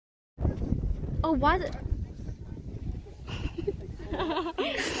Oh, why the...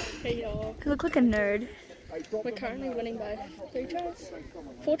 Hey y'all. You look like a nerd. We're currently winning by 3 tries?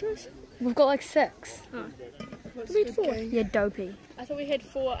 4 tries? We've got like 6. Oh. We had 4. Yeah, dopey. I thought we had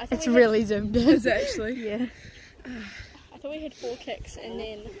 4. It's really zoomed in. Is it actually? Yeah. I thought we had 4 kicks and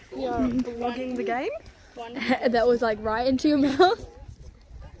then... You're vlogging the game? One. That was like right into your mouth.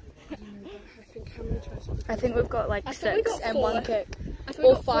 I think how many tries? I think we've got like I thought we 6 got and 4. 1 kick. I thought we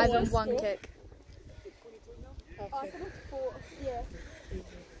Or got 5 4. and 1 kick. Okay.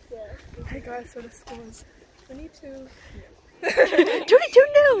 Hey guys, so the scores 22.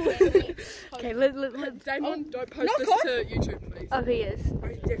 22-0! Okay, let Damon, don't post this to YouTube, please. Oh, he is.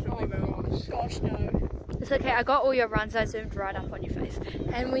 I definitely will. Gosh, no. It's okay, I got all your runs, I zoomed right up on your face.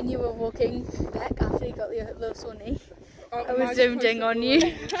 And when you were walking back after you got your little sore knee, Oh, I was zoomed in on you.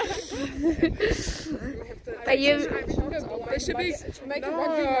 But you... There should be...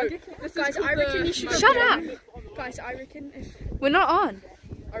 No. Guys, I reckon you should... Shut up! Guys, I reckon if... We're not on.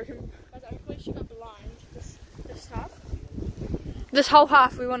 I reckon... Guys, I reckon we should go blind this half. This whole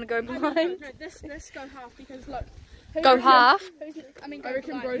half we want to go No, blind. this go half because look. Go half? I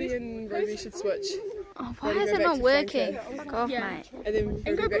reckon Brody and Rosie should switch. Oh, why Brody is go it back not to working? Franco. Fuck off, Yeah. mate. And then And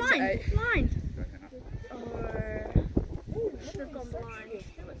Brody go back to blind. 8. Blind. Should have gone blind.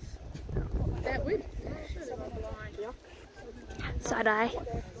 That way. Should have gone blind. Side eye.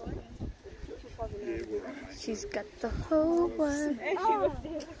 She's got the whole world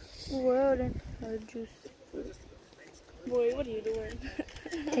in her juice. Boy, what are you doing?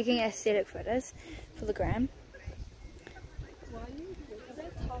 Taking aesthetic photos for the gram.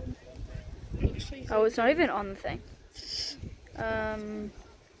 Oh, it's not even on the thing.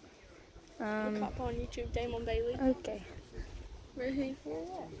 Look up on YouTube, Damon Bailey. Okay. Really? Wait,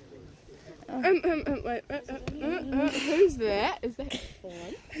 who's that? Is that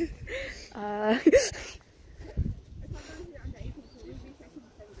fun?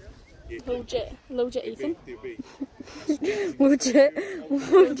 Little jet Ethan. Legit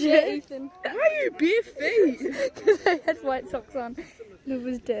Ethan. Why are you bare feet? because I had white socks on. There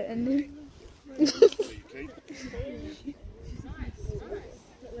was dirt in there.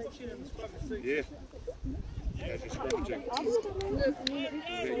 Yeah. Yeah, just scrummaging.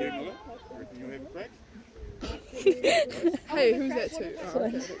 Hey, who's that to? Oh,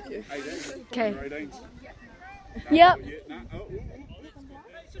 okay, thank you. Okay. Yep.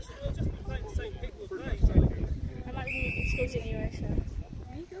 I might be moving skills anyway, so.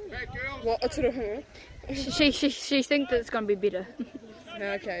 What? To her? She thinks that it's gonna be better.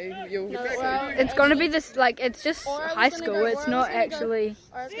 Okay, you'll get back. Well, It's gonna be this like it's just Or I was high gonna school. go- It's or I not was gonna go- actually.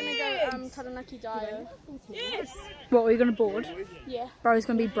 I was gonna go Taranaki Dio. What were you gonna board? Yeah, Bro's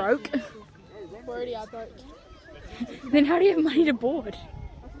gonna be broke. we already are broke. Then how do you have money to board?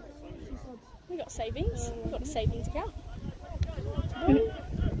 We got savings. We got a savings account.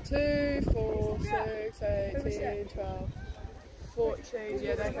 2, 4, 6, 8, 10, 12, 14.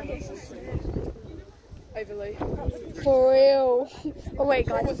 Yeah, they have a overlay. For real. Oh wait,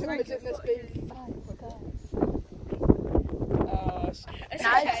 guys. What's this big? Nah, it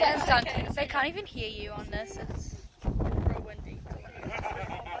sounds done. They can't even hear you on this. It's real windy.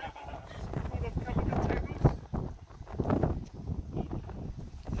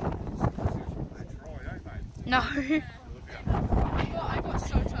 No. I got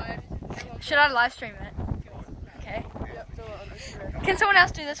so tired. Should I live stream it? Okay. Yep, do it on Instagram. Can someone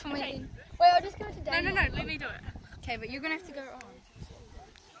else do this for me? Wait, I'll just go to No, Daniel. no, no. Let me do it. Okay, but you're gonna have to go on.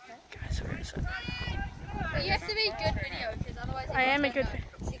 Guys, where is it? But you have to be good video, because otherwise I am a good.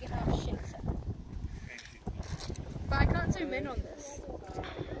 second half shit. But I can't zoom in on this.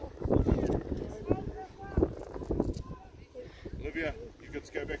 Olivia, you good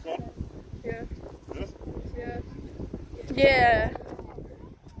to go back on? Yeah. Yeah? Yeah. Yeah.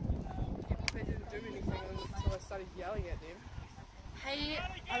 They didn't do anything until I started yelling at them. Hey,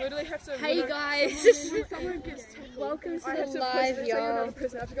 I literally have to. hey guys. Someone gets Welcome to I have the to live, push another y'all.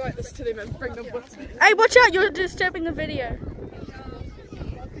 person. I have to go like this to them and bring them with me. Hey, watch out! You're disturbing the video.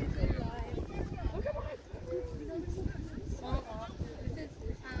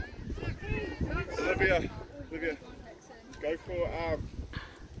 Olivia, go for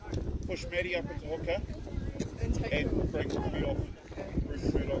push Maddie up into hooker and break some feet off. Break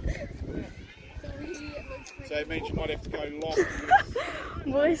the feet off. So it means you might have to go lock.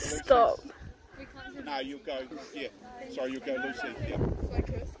 Boys, stop. No, you'll go, yeah. Sorry, you'll go Lucy, yeah.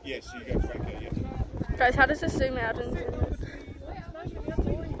 Yes, you go Franco, yeah. Guys, how does this zoom out?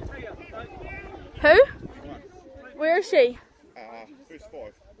 Who? Where is she? First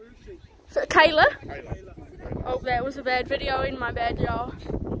 5. So, Kayla? Kayla. Oh, that was a bad video in my bad, y'all.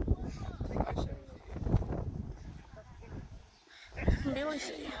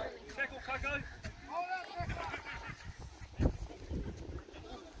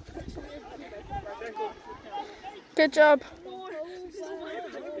 Good job.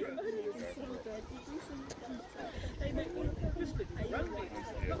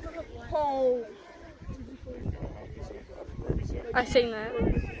 Oh. I seen that.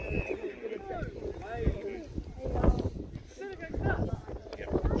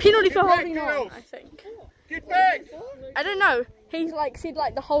 Penalty for holding on, I think. Get back! I don't know. He's like said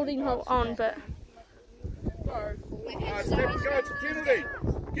like the holding on, but Step and go, it's a penalty.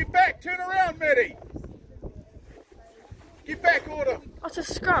 Get back, turn around, Maddie. Get back, Order. oh, it's a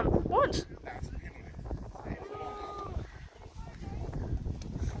scrum. What? That's a penalty.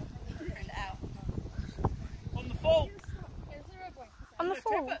 On the full. On the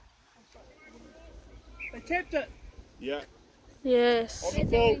floor. They tapped it. Yeah, Yes. on the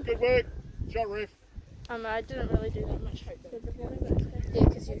ball. Good work. Shot, ref. I didn't really do that much. Yeah,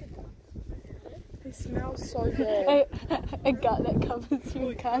 because you. It smells so good. A gut that covers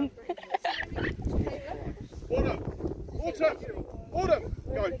your cunt. Order. Order.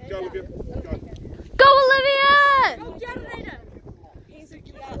 Go, Olivia. Go. Go, Olivia! He's a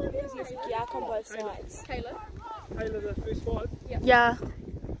yak on both sides. Kayla. Taylor, the first five. Yeah.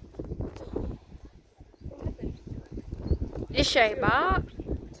 Ishay, Bart.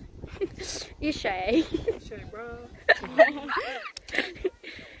 Ishay. Shame, bro.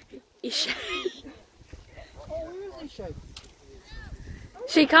 Ishay. Oh, where is Ishay?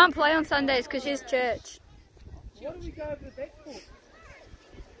 She can't play on Sundays because she's church. What do we go over the back for?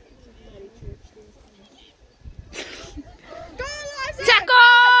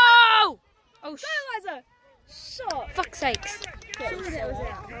 Tackle! Oh, Liza! Shot! fuck's sakes. Surely that was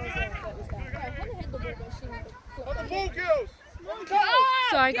out. That was out. On the ball, girls.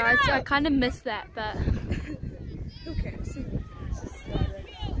 Sorry, guys. I kind of missed that, but. Who cares?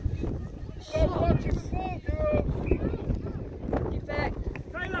 Stop watching the ball, girls. Get back.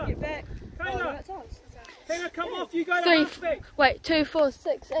 Taylor! Get back. Taylor! That's us. Taylor, come off, you go to Three. halfback. Wait, 2, 4,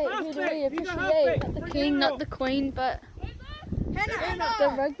 6, 8. Who Halfback, do we you go appreciate? halfback. Not the Bring king, it not on. the queen, but Hannah! the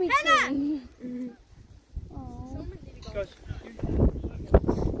rugby team. Goes. Go.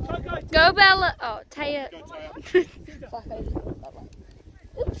 Go, Bella. Oh, Taya. Go, Taya. Fuck, I just went that way.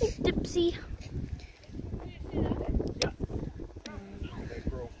 Oopsie dipsy.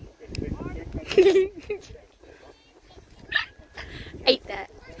 Ate that.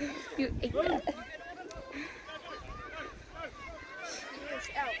 You ate that.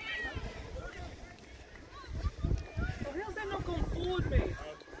 How's that not gone forward, man?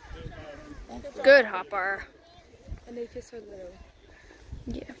 Good hopper. And they kiss her little.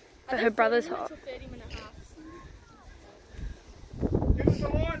 Yeah. But her brother's hot. 30-minute half. Get us the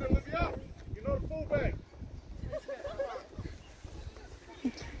line, Olivia. You're not a fullback.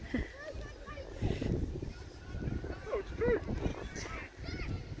 Oh, it's true.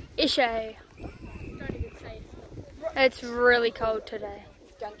 Ishay. Don't even say it. It's really cold today.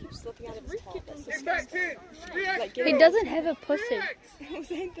 Gun keeps slipping out of his top. That's Get back, kid. React. Like, get He it. doesn't have a pussy. the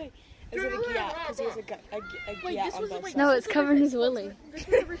same thing. Is it a giat? Because he has a giat this on was both sides. No, it's covering his willy. This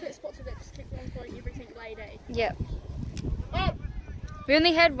was the refit spots that just kept on calling everything late, eh? Yep. Up. We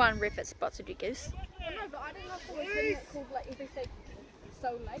only had one ref at Spots, did you guess? I know, but I don't know if it was him that called like everything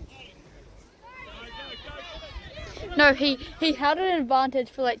so late. No, he held an advantage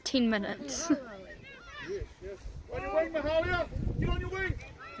for like 10 minutes. On your wing, Mahalia. Get on your wing.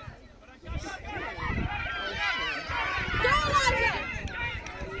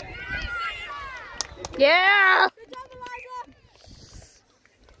 Yeah!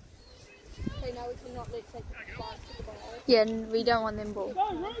 Okay, now we cannot let take flies to the ball. Yeah, we don't want them ball. Go,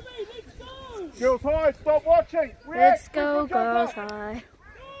 Ruby, let's go! Girls high. Stop watching. React. Let's go, girls high.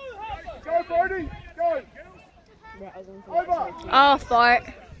 Go, Brody. Go. Over. Oh, fart.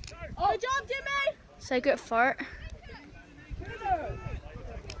 Good job, Jimmy! Say good fart. Come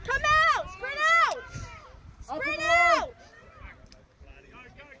out! Spread out! Spread out!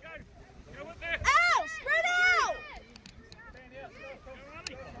 Out! Spread out!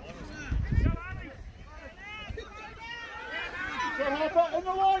 Go, Harper. On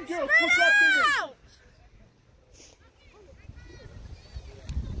the line, girls. Push up, Jimmy. Out!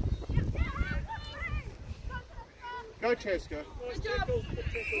 Go, Cheska.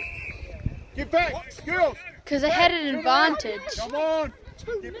 Get back, girls. Because they had an advantage. Come on.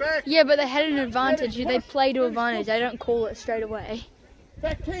 Get back. Yeah, but they had an advantage. They play to advantage. They don't call it straight away.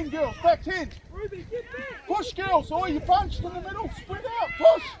 Back 10, girls. Back 10. Ruby, get back! Push, girls. Oh, you punched in the middle. Spread out.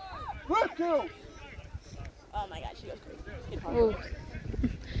 Push. Work, girls. Oh my god, she goes crazy. Ooh.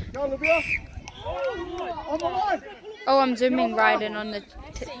 Go, Olivia. On the line. Oh, I'm zooming right in on the.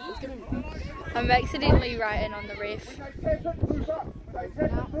 I'm accidentally writing on the ref.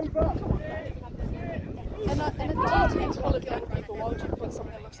 And a team team's full of young people. Why would you put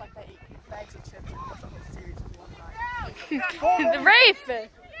something that looks like they eat bags of chips and put something serious in one night? The ref! Get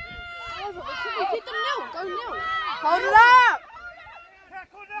them now. Go now. Hold it up!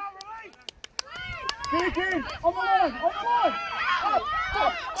 Kick in! On the line! On the line!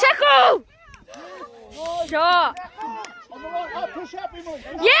 Up! Tackle! Shot! On the line! Up! Push up, Emily!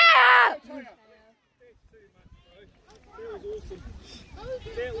 Yeah!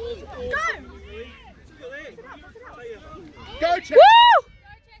 Go, Cheska! Woo!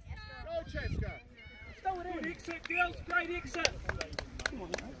 Go, Cheska! Good exit, girls. Great exit.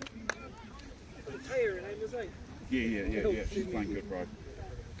 Taya, her name was it? Yeah. She's playing good, bro.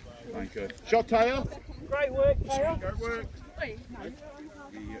 Playing good. Shot, Taylor. Great work, Taya. Go work.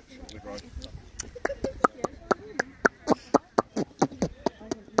 Yeah, shot, bro.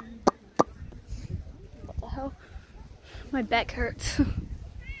 What the hell? My back hurts.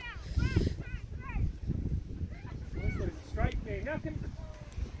 Straight there. Nothing.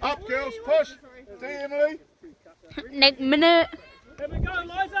 Up, girls. Push. See Emily. Next minute. Have a go,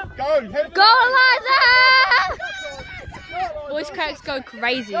 Liza. Go. Head Go, Eliza! Voice cracks go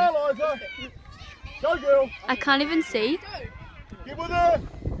crazy. Go, Liza. Go, girl. I can't even see. Get with her.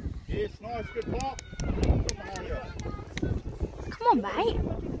 Yes, nice. Good block. Come on, mate.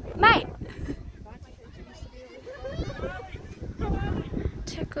 Mate.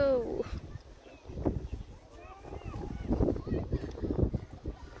 Tickle.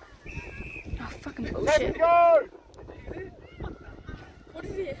 Oh, fucking Let bullshit. it go. What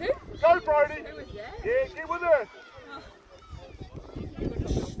is it? Who? Go, Brody. Who was that? Yeah, get with her.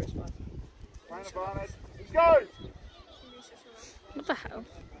 Playing advantage. Let's go. What the hell?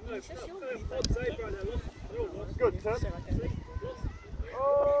 Good, Tim.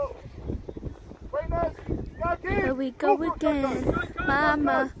 Oh. Witness. Go, kid. Here we go again.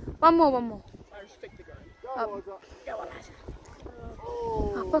 Mama. One more. I respect the guy. Go, Liza.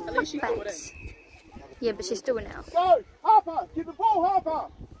 Oh, for fuck's sake. Yeah, but she's doing it now. Go. Harper. Get the ball, Harper.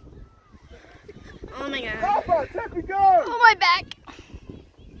 Oh my god. Harper, tap and go. Oh, my back.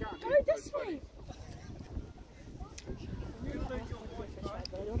 Go this way.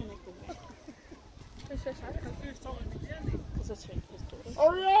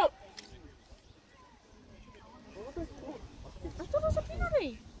 Hurry up. I thought it was a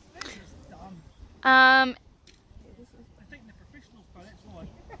penalty. I think the professionals play, that's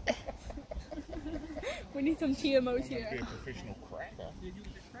why. We need some TMOs Be here. a professional cracker.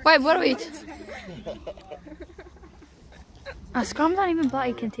 Wait, what are we? Scrums aren't even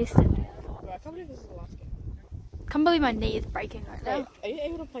bloody contested. I can't believe this is the last game. Can't believe my knee is breaking right Hey, now. are you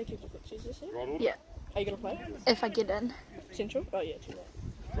able to play Kick the Pitches this year? Ronald. Yeah, Are you going to play? if I get in. Central? Oh, yeah, true.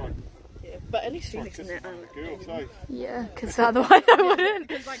 Right. Yeah, but at least Phoenix in that. Girls, hey. Yeah, because otherwise I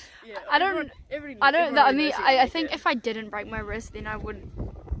wouldn't. It's like, yeah, I don't. I mean, I think if I didn't break my wrist, then I would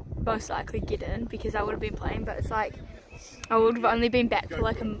most likely get in because I would have been playing. But it's like I would have only been back for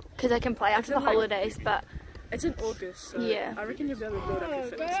like because I can play after the holidays. But It's in August, so Yeah. I reckon you'll be able to build up your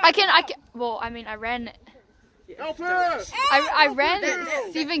fitness. I can. Well, I mean, I ran Help her! I ran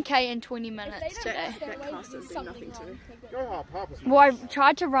 7k in 20 minutes today. That cast has been nothing to me. Go Harper. Well, I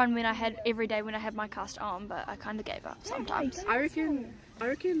tried to run when I had every day when I had my cast on, but I kind of gave up sometimes. I reckon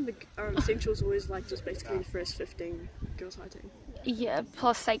the Central's always like just basically the first 15 girls high team. Yeah,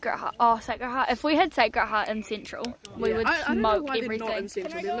 plus Sacred Heart. Oh, Sacred Heart. If we had Sacred Heart in Central, we would I don't know smoke why they're not in everything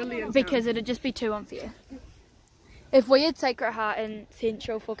Central. They're literally in because town. it'd just be too unfair. If we had Sacred Heart in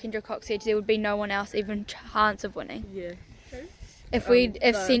Central for Kendra Cox Edge, there would be no one else even chance of winning. Yeah. If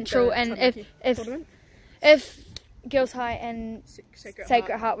The Central and if tournament? if Girls High and Sacred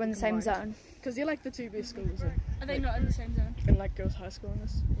Sacred Heart were in the same combined. zone. Because they're like the two best schools Are they not in the same zone? in like girls high school in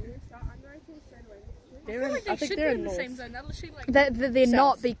this. They're in, They I think should they're be in in the North. same zone. They're literally like. They're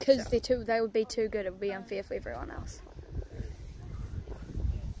not South. because South. they would be too good. It would be unfair for everyone else.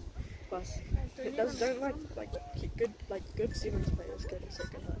 Plus, it does don't like good sevens players go to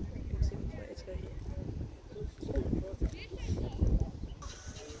Sacred Heart. Good sevens players go here.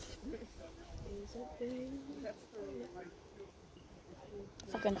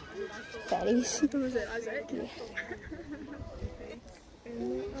 Fucking fatties. Who was it? Isaac?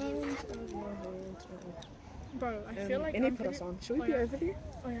 Bro, I feel like Any I'm put us pretty, on. Should we be over there?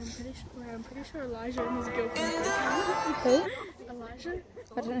 I'm pretty sure Elijah and his girlfriend for the Who? Elijah?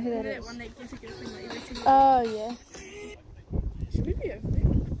 I don't know who that That is. one that gets a girlfriend like every single Oh yeah. Should we be over there?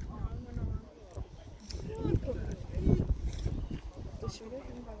 Should we go?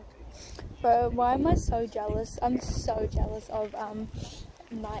 Bro, why am I so jealous? I'm so jealous of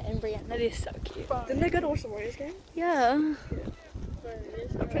Knight and Brianna, they're so cute. Didn't they go to watch the Warriors game? Yeah. I'm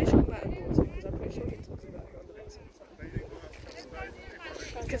pretty sure Matt bought it because I'm pretty sure he talks about her on the bus all the time.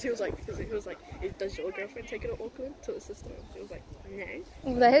 Because he was like, does your girlfriend take it to Auckland to his sister? She was like, no.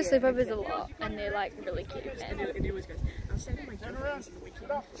 Well, they have sleepovers a lot, and they're like really cute. And he always goes, I'll stay with my girlfriends on the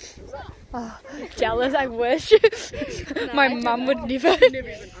weekend. Oh, jealous, I wish. My mum would never. Never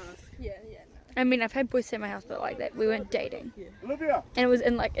even ask. Yeah, no. I mean, I've had boys stay at my house, but like that, we weren't dating. Olivia! And it was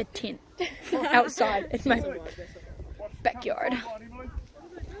in like a tent outside in my backyard.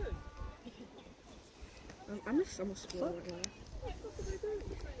 I'm a spoiled guy.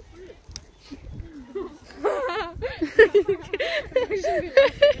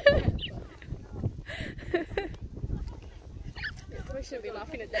 I shouldn't be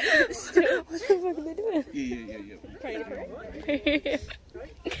laughing at that. What the fuck are they doing? Yeah.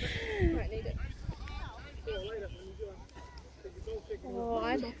 Right, need it. Oh,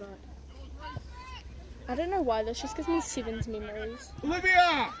 I don't know why, this just gives me Sevens memories.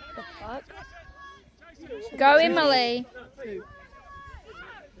 Olivia! The fuck? Go, Emily.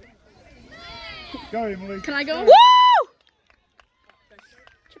 Go, Emily. Can I go? Woo!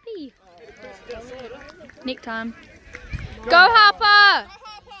 Chippy. Neck time. Go, Harper!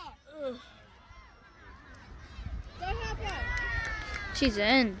 She's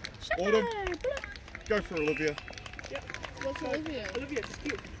in. Autumn. Go for Olivia. What's Olivia? Olivia, just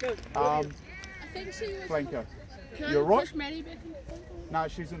cute. Go. I think she was. Flanker. Can You're I right. push Maddie back in? No,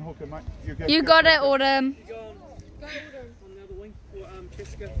 she's in hooker, mate. You got it, Autumn. You go on the other wing for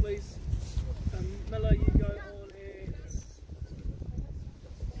Jessica, please. Miller, you go on at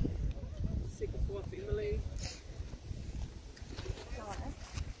second for Emily.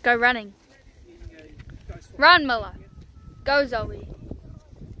 Go running. Go Run, Miller. Go, Zoe.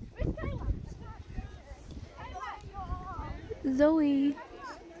 Zoe.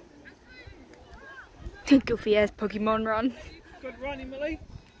 Goofy ass Pokemon run. Good run, Emily.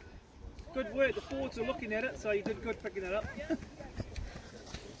 Good work. The forwards are looking at it, so you did good picking it up.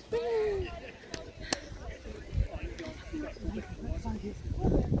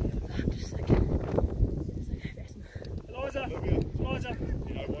 Eliza, Eliza.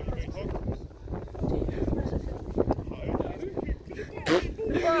 You know what you've been talking?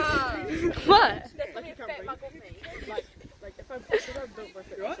 What? Like if I built my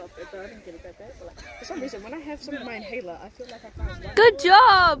fitness up, if I didn't get it that bad, but like for some reason when I have some of my inhaler, I feel like I can't run. Good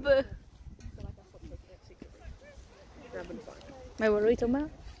job. I feel like I stopped taking it secretly. I've been fine. Wait, what are we talking about?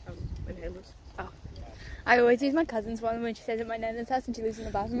 Inhalers. I always use my cousin's one when she stays at my nana's house and she lives in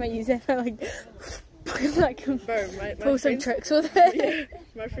the bathroom. I use it and I like Bro, my pull some friends, tricks with it. yeah,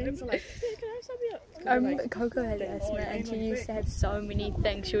 my friends are like, yeah, can I have some of your? Coco has asthma and she used to have so many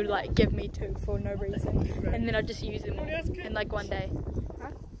things. She would like give me 2 for no reason, and then I'd just use them all in like one day.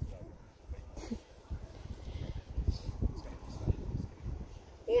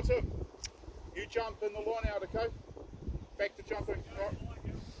 Autumn, you jump in the line out, okay? Back to jumping. Right.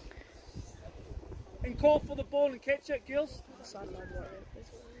 And call for the ball and catch it, girls.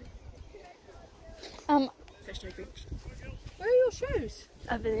 Hashtag beach. Where are your shoes?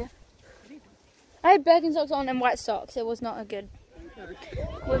 Over there. I had Birkenstocks on and white socks. It was not a good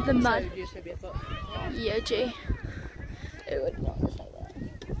with the mud. So you just maybe a foot. Yeah, gee. It would not say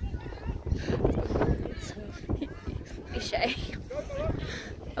that. Shay.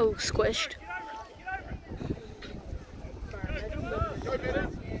 Oh, squished.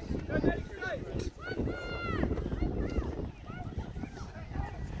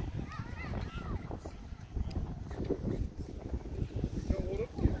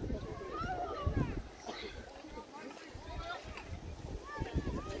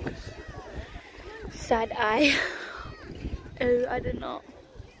 Side eye. Oh, I did not.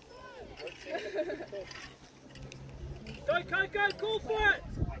 Go, call for it!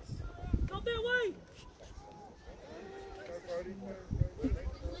 Not that way!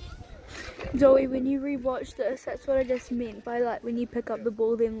 Zoe, when you rewatch this, that's what I just meant by like when you pick up the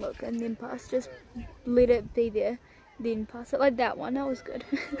ball, then look and then pass. Just let it be there, then pass it like that one. That was good.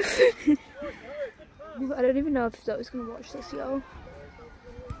 I don't even know if Zoe's gonna watch this, y'all.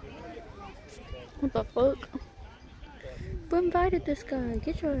 What the fuck? Who invited this guy?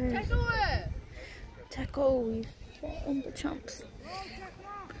 Get your ass. Tackle it! Tackle, you fat umber chumps.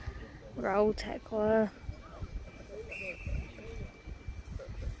 Roll tackler.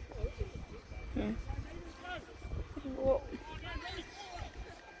 Whoa.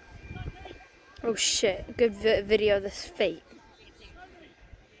 Oh shit, good video of this feet.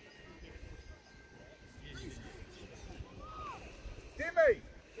 Demi!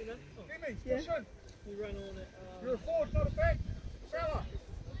 Demi, push in. You run on it. You're a forward, not a back. Bella,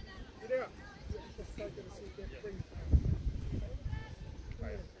 get out.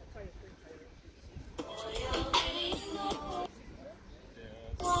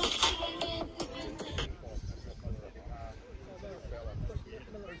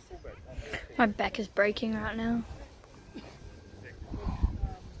 My back is breaking right now.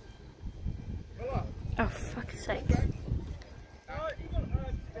 Oh, fuck's sake. Drop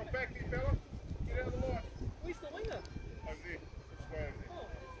back here, Bella. Get out of the line. Where's the winger? Over there.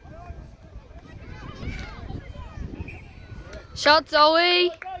 Shot, Zoe!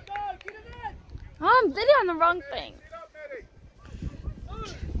 Go, get it in! Oh, I'm videoing the wrong thing. Get up, Maddie.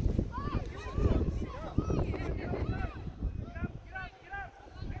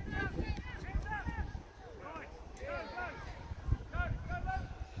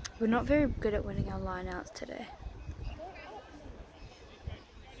 We're not very good at winning our lineouts today.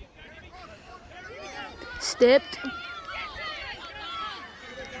 Stepped.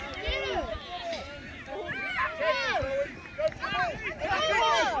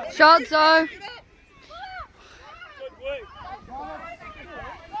 Shot, Zoe! Good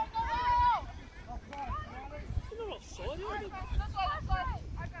work. You're not offside, are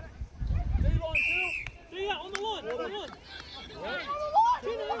you? D-line, Phil. D-out, on the line, on the line.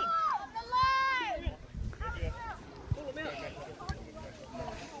 Turn it on. Pull them out.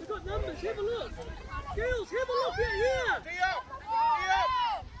 We've got numbers, have a look. Girls, have a look out here. D up.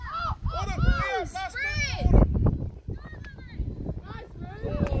 Order, D up. Last minute.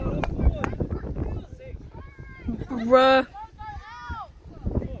 Bruh.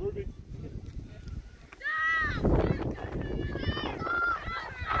 Ruby.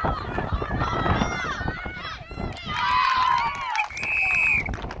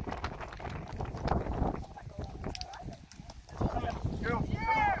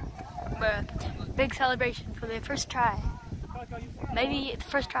 Bruh. Big celebration for their first try. Maybe the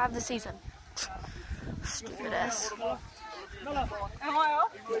first try of the season. Stupid ass.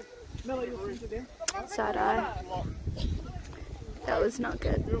 Side eye. That was not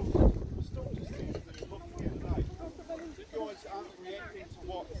good. You guys aren't reacting to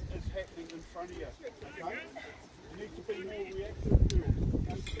what is happening in front of you, okay? You need to be more reactive to it.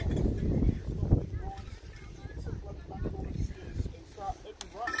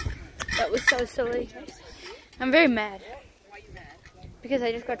 That was so silly. I'm very mad. Because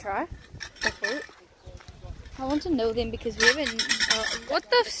I just got try. I want to know them because we haven't. What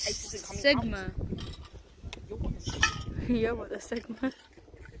the Sigma? Yeah, what the Sigma?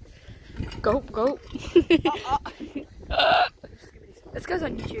 Gulp, gulp. This goes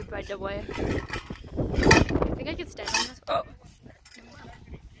on YouTube, by the way. I think I can stand on this. Oh.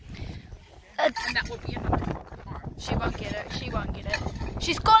 And that will be enough. She won't get it. She won't get it.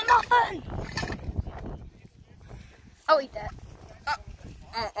 She's got nothing. I'll eat that.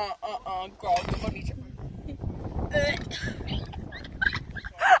 God, the money.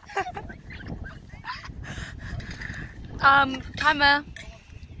 Timer.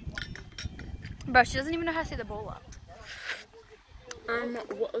 Bro, she doesn't even know how to set the ball up.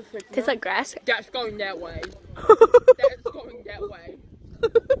 What was it? Tastes like grass. That's going that way. That's going that way.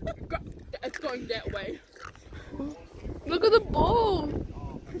 That's going that way. Look at the ball.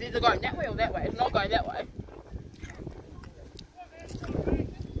 It's either going that way or that way. It's not going that way.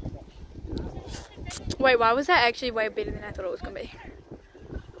 Wait, why was that actually way better than I thought it was going to be?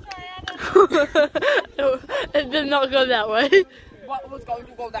 It did not go that way. What was going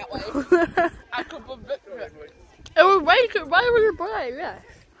to go that way? I could predict it. It was right where your boy, yeah.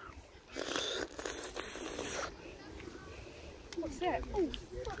 What's that?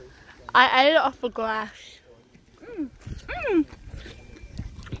 I ate it off the glass.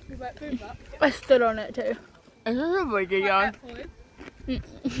 I stood on it too. Is this a video? Is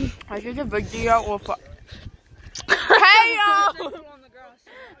this a video or for... Hey y'all!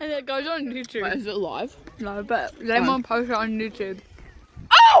 And it goes on YouTube. Wait, is it live? No, but they won't post it on YouTube.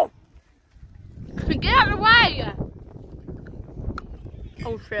 Oh! Get out of the way!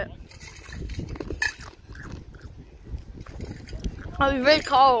 Oh shit. I'll be very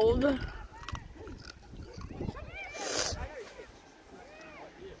cold.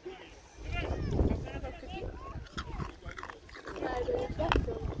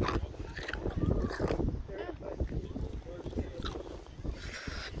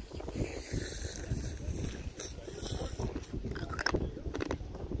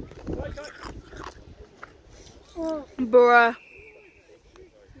 Bruh.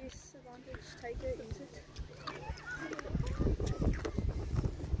 Yes, advantage, take it, use it.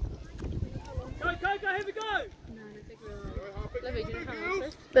 Go, have a go! No, I don't think we're Livy, do you know how long this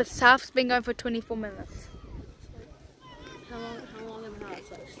is? This half's been going for 24 minutes. How long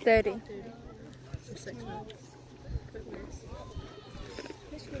 30. So 6 minutes. Bit less.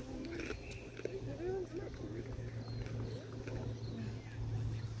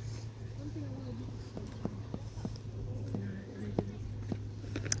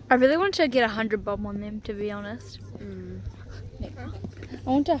 I really want to get 100 bomb on them, to be honest. I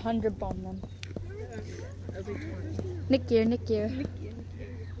want 100 bomb them. It'll be 20. Nick year.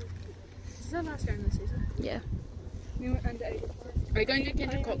 Is that last game of the season? Yeah. We went under 8. Are you going to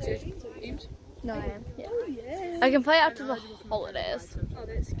get your cocktails, Eames? No, I am. Yeah. Oh, yeah. I can play after the holidays. Oh,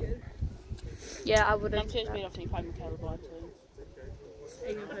 that's good. Yeah, I wouldn't. Next year's been off to play Michaela Blythe too. Are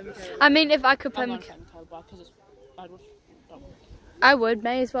you going to play Michaela? I mean, if I could play, I'm going to play Michaela Blythe because it's I would.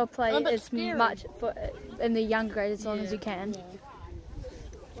 May as well play Oh, but as scary. much for in the young grade as long as you can.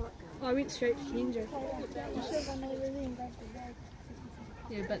 I went straight to Kenja.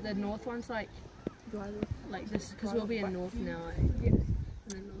 Yeah, but the north one's like this, because we'll be in north now. Yeah. And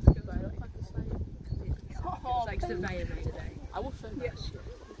then north goes like the same. Yeah. It's like surveyor made today. I will say that. Yes.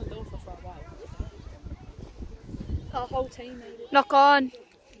 Because they're also far away. Our whole team made it. Knock on.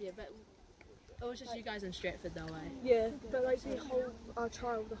 Yeah, but it was just you guys in Stratford though, eh? Yeah, but like the whole our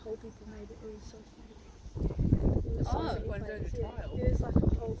trial, the whole people made it. It was so funny. It was so many players, yeah. It was like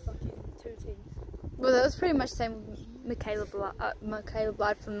a whole fucking 2 teams. Well, that was pretty much the same with Michaela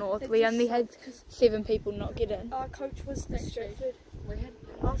Blythe from North. We only had 7 people not get in. Our coach was the Stratford. We had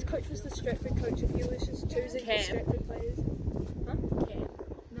Our coach was the Stratford coach, and he was just choosing the Stratford players.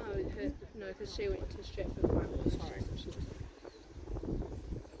 no, because she went to Stratford. Sorry.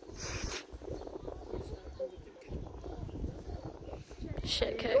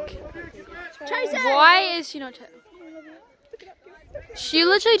 Shit kick. Chase it! Why is she not? She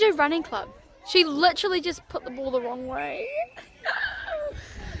literally did running club. She literally just put the ball the wrong way.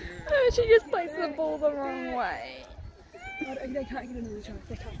 She just placed the ball the wrong way. Oh, they can't get another try.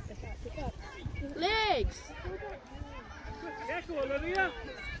 They can't. Legs! Fucking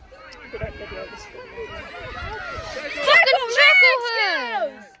tackle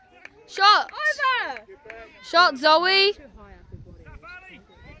her! Shot! Shot, Zoe!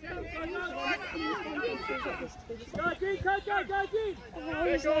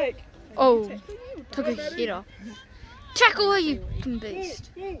 Oh, took a hit off. Tackle her, you fucking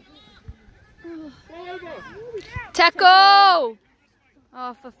beast. Tackle!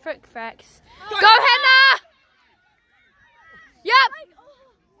 Oh, for frick fracks. Go, Hannah! Yep!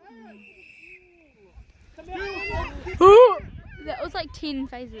 That was like 10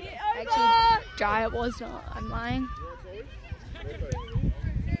 phases. Actually, dry it was not. I'm lying.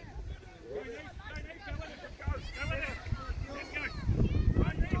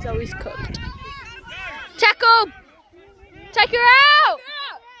 Zoe's cooked. Tackle! Take her out!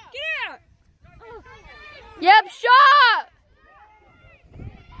 Get out! Yep, shot!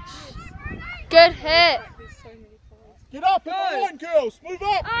 Good hit. Get up in the line, girls. Move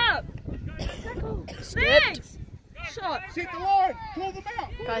up. Up! Skipped. Shot! Set the line. Call them out.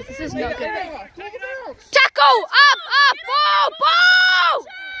 Guys, this is not good. Call them out. Tackle! Up! Ball!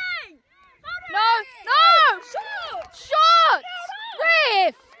 No! Shot!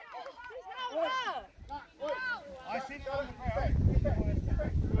 Ref! I said go.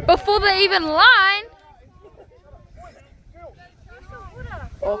 Before the even line.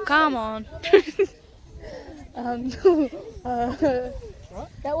 Oh, come on.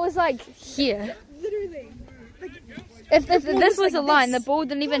 That was like here. Literally. If this was a line, the ball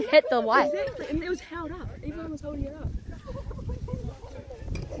didn't even hit the white. Exactly, and it was held up. Everyone was holding it up.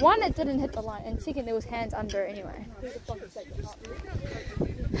 One, it didn't hit the line, and second, there was hands under it anyway. They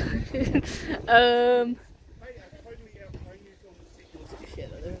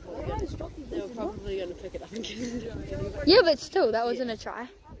were probably going to pick it up again. Yeah, but still, that wasn't a try.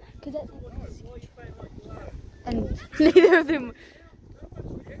 And neither of them.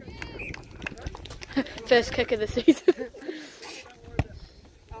 First kick of the season.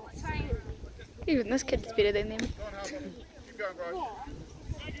 Even this kid's better than them. Keep going, bro.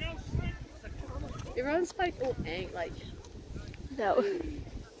 Everyone's like all like. No.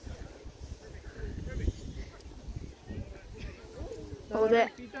 Oh,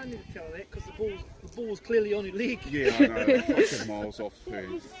 that. You don't need to tell that because the ball's clearly on your leg. Yeah, I know. Fucking miles off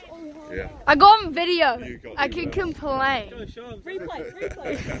too. Yeah. I got on video. You got I the can video. complain. Go, show 'em. Replay.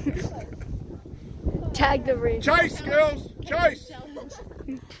 Tag the ref. Chase, girls. Chase.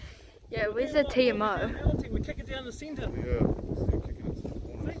 Yeah, where's the TMO? Penalty, we kick it down the centre. Yeah. Still kicking it to the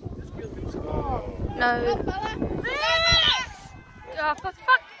corners. No. Oh, for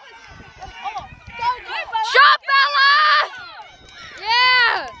fuck. Shot, Bella!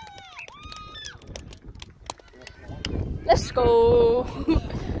 Yeah! Let's go.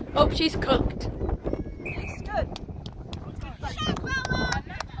 Oh, she's cooked.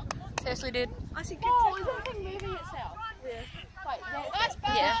 Seriously, dude. I see. Oh, is that thing moving itself? Yeah. Like, that's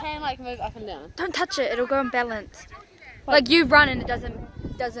better. Yeah. It can like move up and down. Don't touch it. It'll go unbalanced. Like you run and it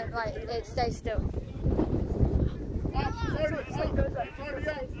doesn't like it stays still.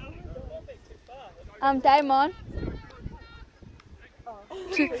 Damon.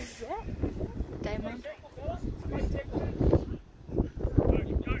 Damon.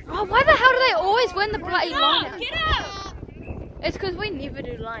 Oh, why the hell do they always win the bloody line out? Get out! It's because we never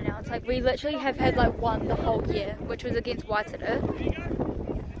do line outs. Like we literally have had like one the whole year, which was against Waitara.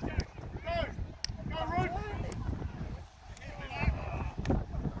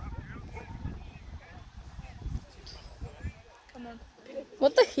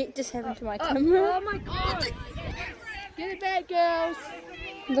 What the heck just happened to my camera? Oh my god! Get it back, girls!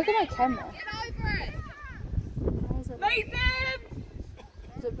 Look at my camera. Is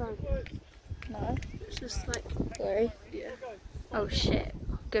it broken? No. It's just like, Sorry. yeah. Oh shit.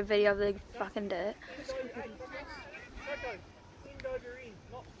 Good video of the fucking dirt.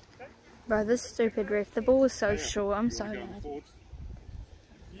 Bro, this stupid ref. The ball was so short. I'm so mad.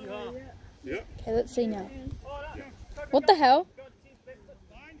 Yeah. Okay, let's see now. What the hell?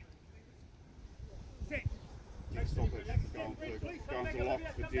 Stop it. Going to lock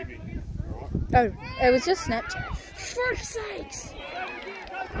for Demi. Alright? Oh, it was just Snapchat. For sakes!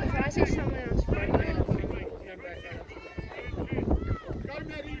 If I see someone else break that off, I'm gonna break that off. Go,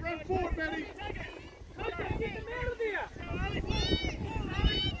 Maddie. Run forward, Maddie.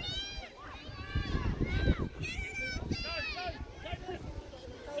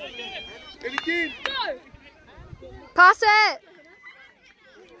 And again. Pass it!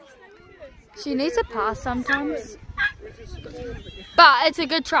 She needs a pass sometimes. But it's a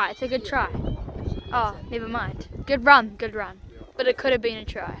good try. It's a good try. Oh, never mind. Good run. Good run. But it could have been a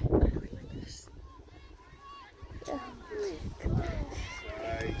try.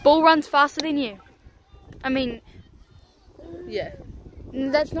 Ball runs faster than you. I mean, Yeah.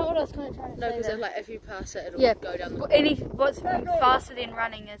 that's not what I was kind of trying to No, say. because though. like if you pass it, it'll Yeah, go down the. what's faster than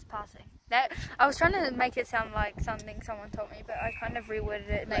running is passing. That I was trying to make it sound like something someone told me, but I kind of reworded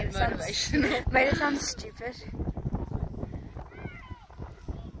it. Made it sound Motivational. made it sound stupid.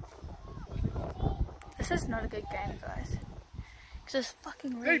 This is not a good game, guys. Cause it's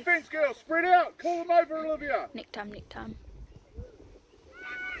fucking late. Defense, girls. Spread out. Call them over, Olivia. Nick time, Nick time.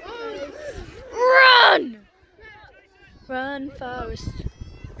 Run! Run, Forrest.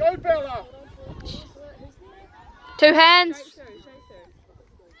 Go, Bella. 2 hands.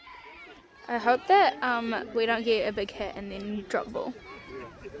 I hope that we don't get a big hit and then drop ball.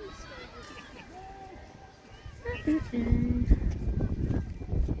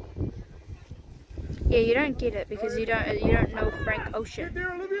 Yeah, you don't get it because you don't know Frank Get Ocean.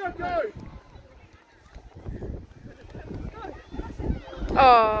 there, Olivia. Go.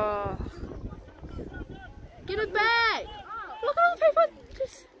 Oh, Get it back! look at all the people.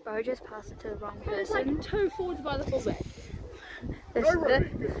 Bro, just pass it to the wrong It's person. like 2 forwards by the fullback.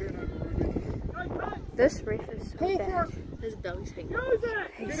 This ref is so Call for bad. it. His belly's hanging.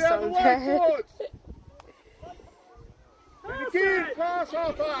 He's Get out of so the way, bad. forwards. And again, pass,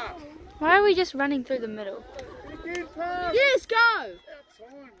 Harper. Why are we just running through the middle? And again, pass. Yes, go!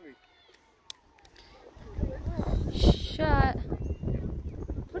 Outside, we. Shut.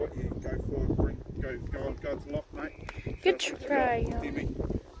 Go forward, go to lock, mate. Good try. Timmy.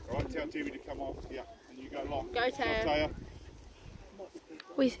 Right, tell Timmy to come off here, and you go lock. Go, Taya.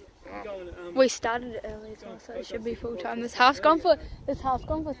 We started it early as well, so it should be full time. This half's gone for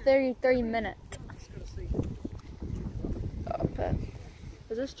 33 minutes. Oh, but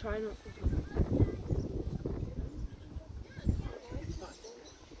Is this try not full time?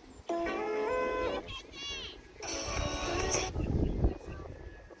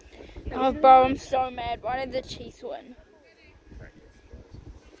 oh, bro, I'm so mad. Why did the Chiefs win?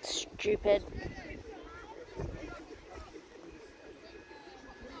 Stupid.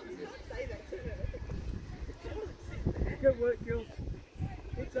 Good work, girls.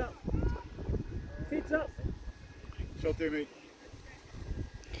 Heads up. Heads up. Shot Timmy.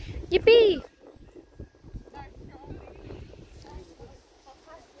 Yippee!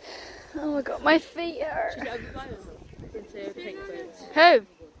 Oh my god, my feet hurt. She's into pink boots. Who?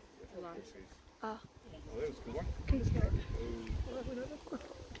 Oh, that was a good one.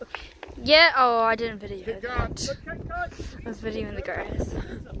 Yeah, oh, I didn't video Kick that. guard. I was videoing the grass.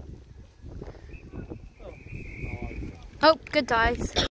 Oh, good dice.